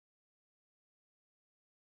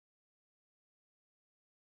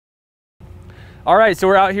All right, so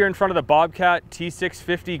we're out here in front of the Bobcat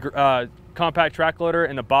T650 compact track loader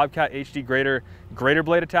and the Bobcat HD grader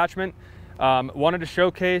blade attachment. Wanted to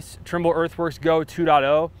showcase Trimble Earthworks Go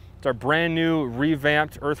 2.0. It's our brand new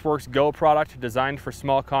revamped Earthworks Go product designed for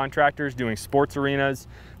small contractors doing sports arenas,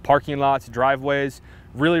 parking lots, driveways.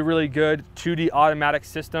 Really good 2D automatic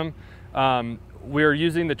system. We're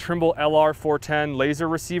using the Trimble LR410 laser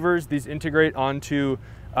receivers. These integrate onto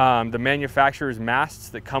the manufacturer's masts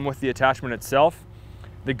that come with the attachment itself.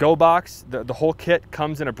 The Go box, the whole kit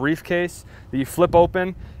comes in a briefcase that you flip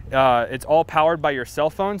open. It's all powered by your cell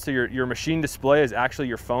phone, so your machine display is actually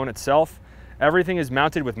your phone itself. Everything is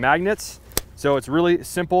mounted with magnets, so it's really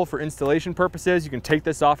simple for installation purposes. You can take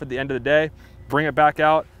this off at the end of the day, bring it back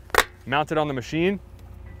out, mount it on the machine.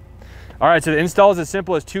 All right, so the install is as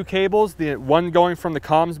simple as 2 cables, the one going from the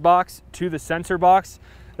comms box to the sensor box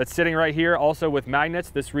that's sitting right here, also with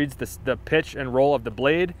magnets. This reads the pitch and roll of the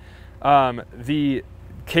blade. The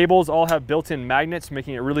cables all have built-in magnets,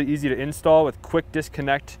 making it really easy to install with quick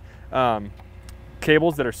disconnect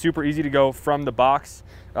cables that are super easy to go from the box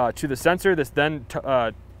to the sensor. This then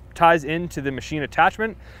ties into the machine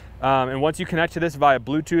attachment. And once you connect to this via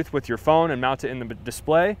Bluetooth with your phone and mount it in the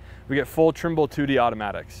display, we get full Trimble 2D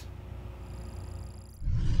automatics.